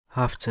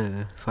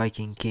After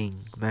Viking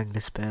king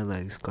Magnus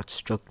Barelegs got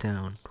struck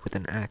down with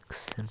an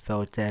axe and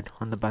fell dead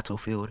on the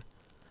battlefield,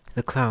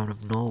 the crown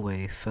of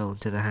Norway fell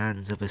into the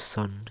hands of his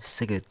son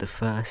Sigurd the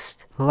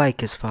First.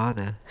 Like his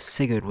father,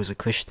 Sigurd was a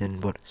Christian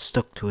but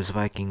stuck to his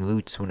Viking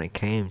roots when it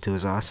came to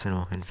his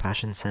arsenal and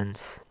fashion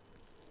sense.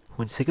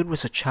 When Sigurd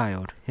was a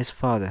child, his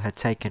father had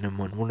taken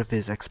him on one of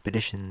his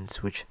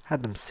expeditions which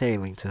had them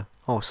sailing to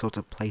all sorts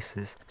of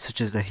places,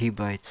 such as the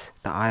Hebrides,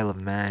 the Isle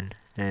of Man,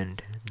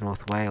 and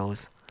North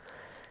Wales.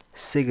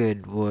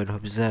 Sigurd would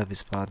observe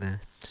his father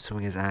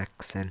swing his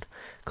axe and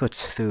cut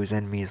through his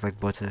enemies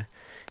like butter.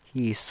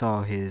 He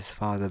saw his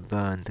father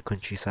burn the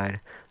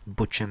countryside,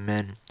 butcher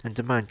men, and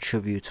demand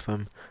tribute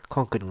from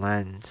conquered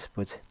lands,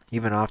 but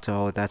even after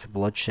all that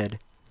bloodshed,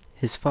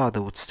 his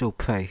father would still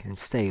pray and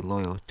stay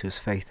loyal to his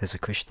faith as a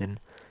Christian.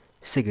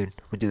 Sigurd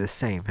would do the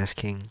same as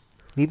king.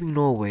 Leaving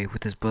Norway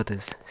with his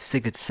brothers,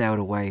 Sigurd sailed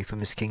away from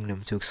his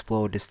kingdom to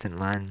explore distant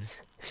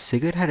lands.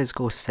 Sigurd had his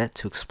goal set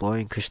to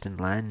exploring Christian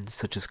lands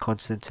such as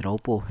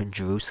Constantinople and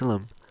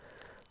Jerusalem.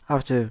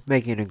 After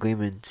making an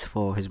agreement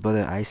for his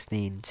brother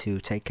Eystein to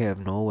take care of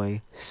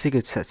Norway,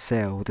 Sigurd set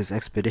sail with his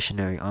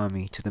expeditionary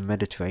army to the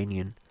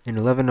Mediterranean. In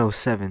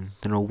 1107,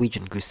 the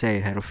Norwegian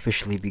Crusade had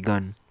officially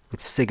begun,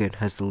 with Sigurd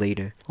as the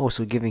leader,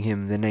 also giving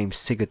him the name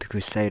Sigurd the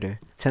Crusader.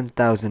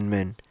 10,000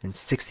 men and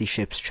 60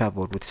 ships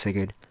travelled with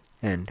Sigurd,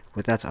 and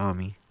with that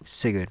army,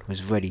 Sigurd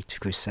was ready to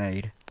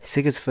crusade.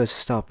 Sigurd's first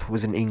stop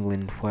was in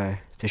England,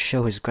 where, to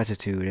show his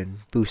gratitude and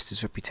boost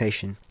his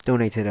reputation,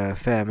 donated a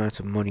fair amount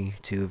of money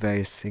to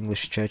various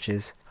English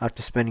churches.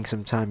 After spending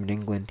some time in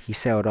England, he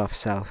sailed off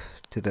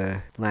south to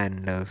the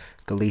land of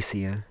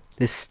Galicia.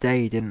 This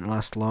stay didn't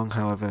last long,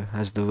 however,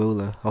 as the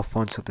ruler,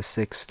 Alfonso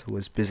VI,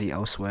 was busy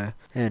elsewhere,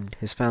 and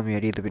his family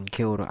had either been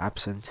killed or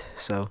absent,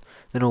 so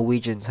the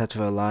Norwegians had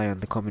to rely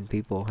on the common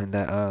people and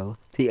their earl.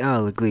 The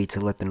earl agreed to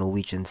let the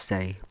Norwegians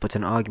stay, but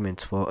an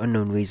argument for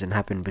unknown reason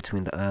happened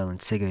between the earl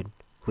and Sigurd.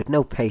 With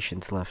no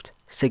patience left,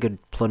 Sigurd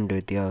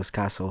plundered the earl's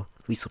castle,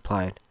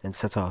 resupplied, and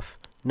set off,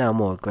 now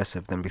more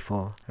aggressive than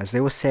before. As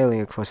they were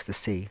sailing across the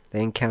sea,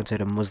 they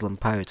encountered a Muslim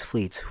pirate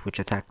fleet which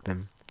attacked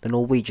them. The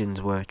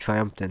Norwegians were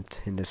triumphant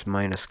in this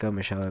minor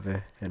skirmish,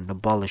 however, and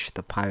abolished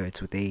the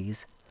pirates with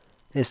ease.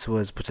 This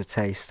was but a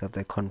taste of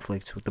their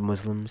conflict with the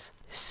Muslims.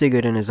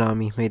 Sigurd and his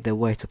army made their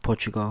way to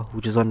Portugal,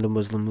 which is under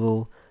Muslim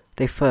rule.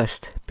 They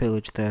first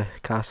pillaged the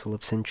castle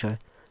of Sintra,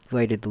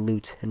 raided the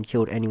loot, and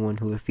killed anyone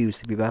who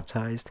refused to be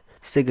baptized.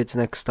 Sigurd's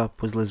next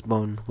stop was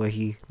Lisbon, where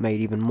he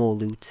made even more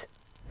loot.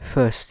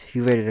 First,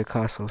 he raided a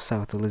castle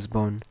south of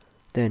Lisbon.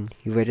 Then,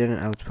 he raided an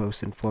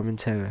outpost in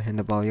Formentera in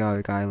the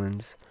Balearic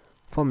Islands.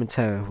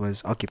 Formentera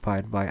was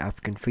occupied by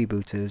African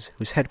freebooters,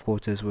 whose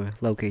headquarters were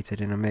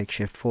located in a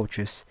makeshift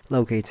fortress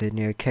located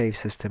near a cave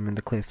system in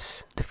the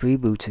cliffs. The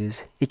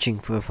freebooters, itching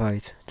for a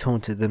fight,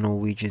 taunted the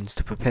Norwegians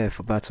to prepare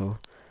for battle.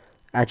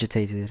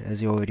 Agitated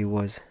as he already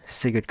was,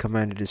 Sigurd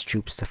commanded his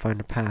troops to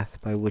find a path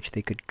by which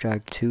they could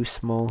drag 2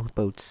 small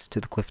boats to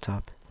the cliff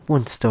top.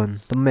 Once done,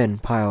 the men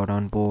piled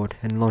on board,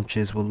 and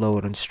launches were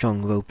lowered on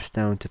strong ropes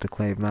down to the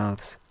cave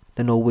mouths.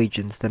 The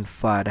Norwegians then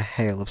fired a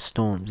hail of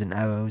storms and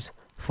arrows,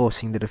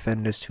 forcing the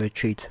defenders to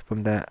retreat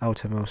from their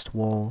outermost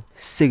wall.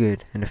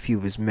 Sigurd and a few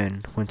of his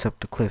men went up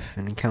the cliff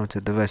and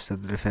encountered the rest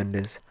of the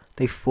defenders.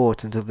 They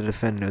fought until the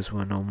defenders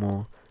were no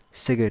more.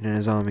 Sigurd and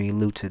his army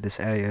looted this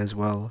area as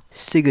well.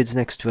 Sigurd's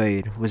next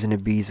raid was in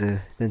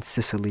Ibiza, then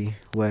Sicily,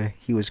 where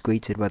he was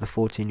greeted by the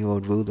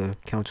 14-year-old ruler,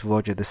 Count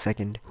Roger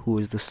II, who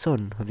was the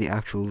son of the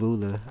actual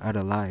ruler,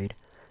 Adelaide.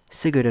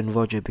 Sigurd and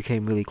Roger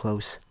became really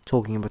close,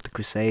 talking about the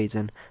Crusades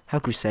and how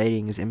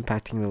crusading is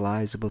impacting the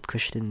lives of both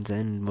Christians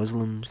and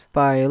Muslims.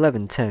 By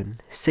 1110,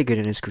 Sigurd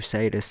and his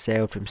Crusaders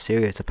sailed from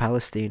Syria to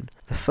Palestine.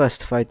 The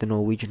first fight the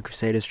Norwegian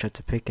Crusaders tried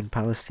to pick in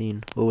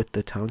Palestine were with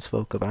the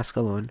townsfolk of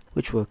Ascalon,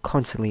 which were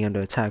constantly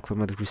under attack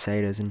from other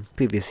Crusaders in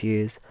previous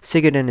years.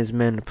 Sigurd and his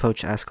men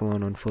approached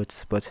Ascalon on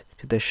foot, but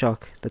to their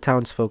shock, the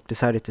townsfolk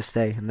decided to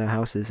stay in their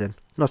houses and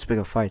not pick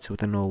a fight with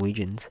the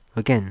Norwegians.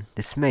 Again,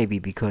 this may be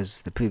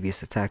because the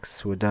previous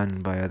attacks were done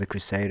by other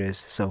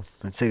Crusaders, so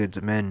when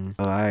Sigurd's men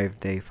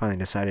arrived, they finally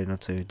decided not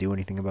to do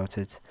anything about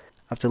it.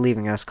 After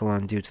leaving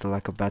Ascalon due to the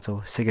lack of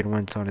battle, Sigurd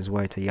went on his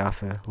way to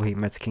Jaffa, where he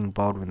met King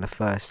Baldwin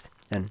I,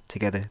 and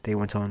together they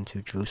went on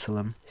to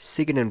Jerusalem.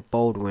 Sigurd and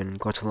Baldwin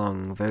got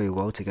along very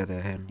well together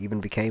and even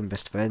became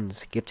best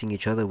friends, gifting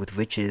each other with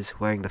riches,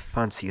 wearing the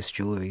fanciest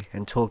jewelry,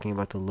 and talking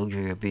about the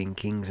luxury of being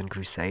kings and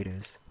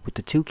crusaders. With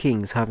the two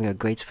kings having a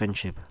great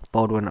friendship,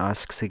 Baldwin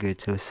asked Sigurd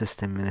to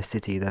assist him in a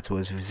city that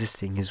was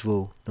resisting his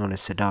rule, known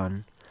as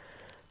Sedan.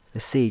 The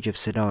siege of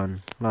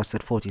Sedan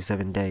lasted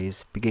 47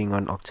 days, beginning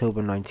on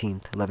October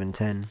 19th,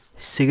 1110.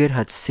 Sigurd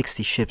had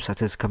 60 ships at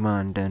his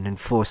command and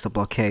enforced a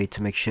blockade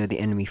to make sure the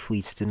enemy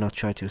fleets did not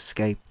try to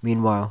escape.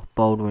 Meanwhile,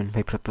 Baldwin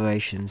made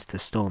preparations to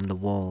storm the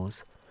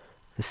walls.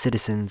 The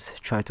citizens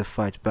tried to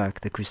fight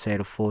back the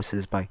Crusader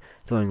forces by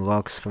throwing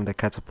rocks from their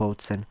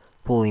catapults and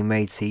poorly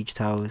made siege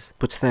towers,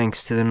 but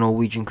thanks to the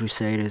Norwegian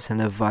Crusaders and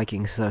their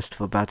Viking thirst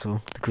for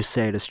battle, the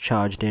Crusaders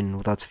charged in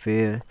without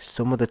fear.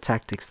 Some of the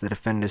tactics the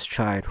defenders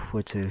tried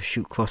were to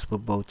shoot crossbow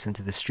bolts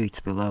into the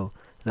streets below,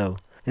 though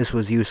this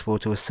was useful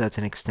to a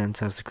certain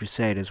extent as the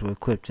Crusaders were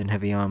equipped in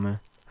heavy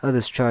armor.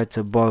 Others tried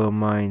to borrow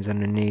mines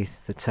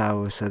underneath the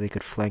tower so they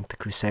could flank the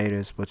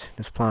Crusaders, but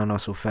this plan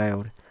also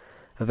failed.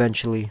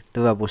 Eventually,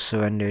 the rebels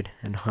surrendered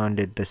and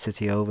handed the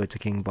city over to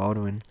King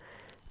Baldwin.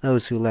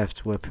 Those who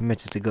left were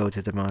permitted to go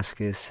to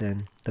Damascus,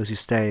 and those who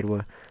stayed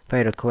were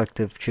paid a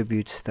collective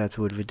tribute that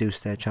would reduce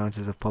their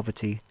chances of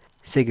poverty.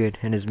 Sigurd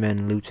and his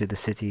men looted the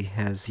city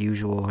as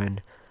usual,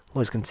 and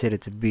was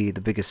considered to be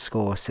the biggest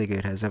score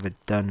Sigurd has ever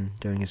done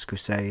during his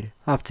crusade.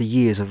 After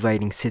years of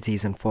raiding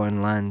cities and foreign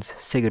lands,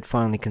 Sigurd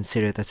finally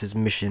considered that his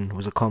mission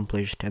was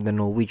accomplished and the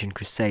Norwegian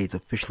Crusades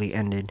officially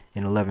ended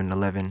in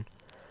 1111.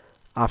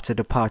 After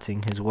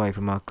departing his way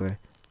from Acre,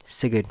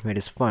 Sigurd made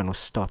his final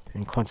stop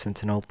in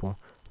Constantinople,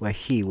 where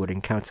he would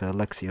encounter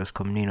Alexios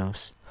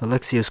Komnenos.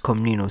 Alexios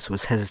Komnenos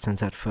was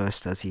hesitant at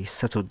first as he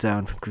settled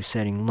down from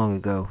crusading long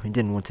ago and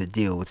didn't want to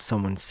deal with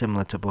someone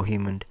similar to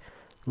Bohemond.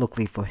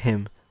 Luckily for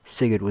him,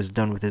 Sigurd was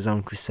done with his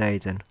own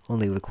crusades and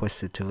only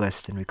requested to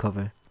rest and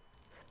recover.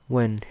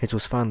 When it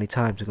was finally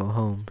time to go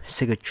home,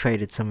 Sigurd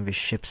traded some of his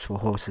ships for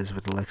horses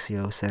with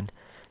Alexios and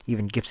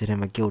even gifted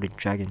him a gilded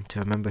dragon to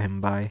remember him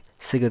by.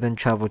 Sigurd then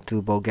travelled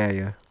through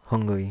Bulgaria,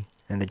 Hungary,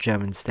 and the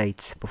German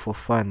states before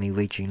finally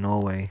reaching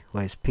Norway,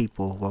 where his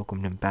people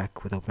welcomed him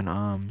back with open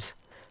arms.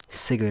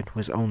 Sigurd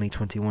was only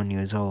 21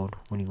 years old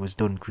when he was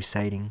done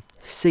crusading.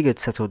 Sigurd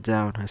settled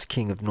down as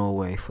King of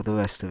Norway for the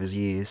rest of his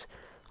years,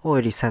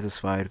 already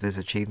satisfied with his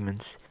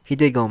achievements. He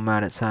did go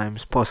mad at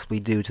times, possibly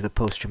due to the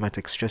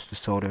post-traumatic stress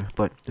disorder,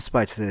 but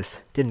despite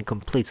this, didn't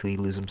completely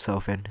lose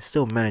himself and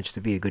still managed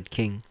to be a good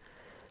king.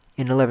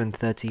 In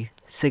 1130,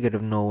 Sigurd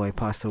of Norway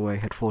passed away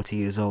at 40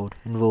 years old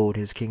and ruled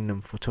his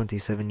kingdom for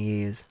 27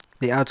 years.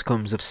 The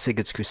outcomes of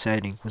Sigurd's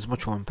crusading was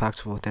much more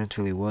impactful than it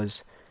really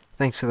was.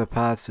 Thanks to the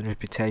paths and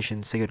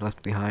reputation Sigurd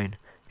left behind,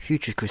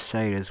 future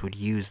crusaders would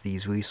use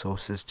these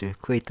resources to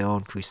create their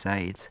own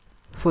crusades.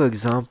 For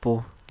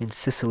example, in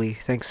Sicily,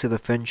 thanks to the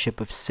friendship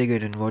of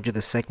Sigurd and Roger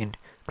II,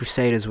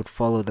 crusaders would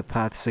follow the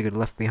path Sigurd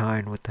left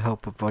behind with the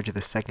help of Roger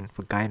II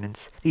for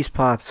guidance. These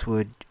paths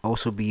would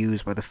also be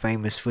used by the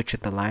famous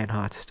Richard the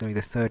Lionheart during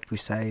the Third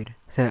Crusade.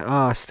 There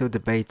are still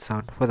debates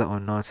on whether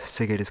or not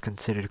Sigurd is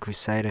considered a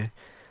crusader.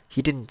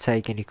 He didn't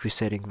take any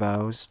crusading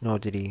vows, nor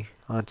did he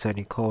answer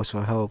any calls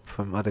for help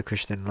from other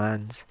Christian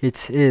lands.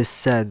 It is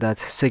said that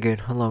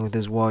Sigurd, along with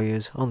his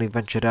warriors, only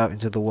ventured out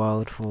into the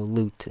world for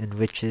loot and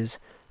riches.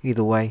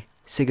 Either way,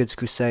 Sigurd's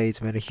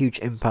crusades made a huge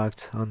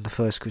impact on the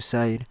First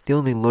Crusade. The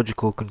only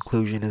logical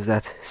conclusion is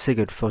that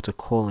Sigurd felt a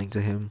calling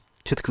to him,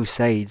 to the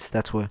crusades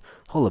that were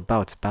all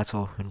about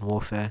battle and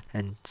warfare,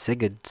 and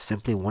Sigurd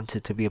simply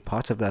wanted to be a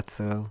part of that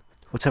thrill.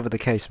 Whatever the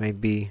case may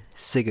be,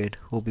 Sigurd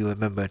will be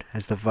remembered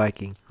as the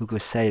Viking who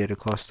crusaded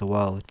across the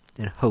world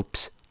in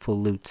hopes for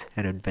loot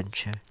and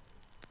adventure.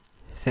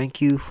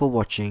 Thank you for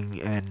watching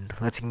and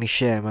letting me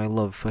share my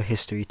love for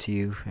history to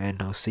you,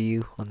 and I'll see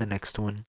you on the next one.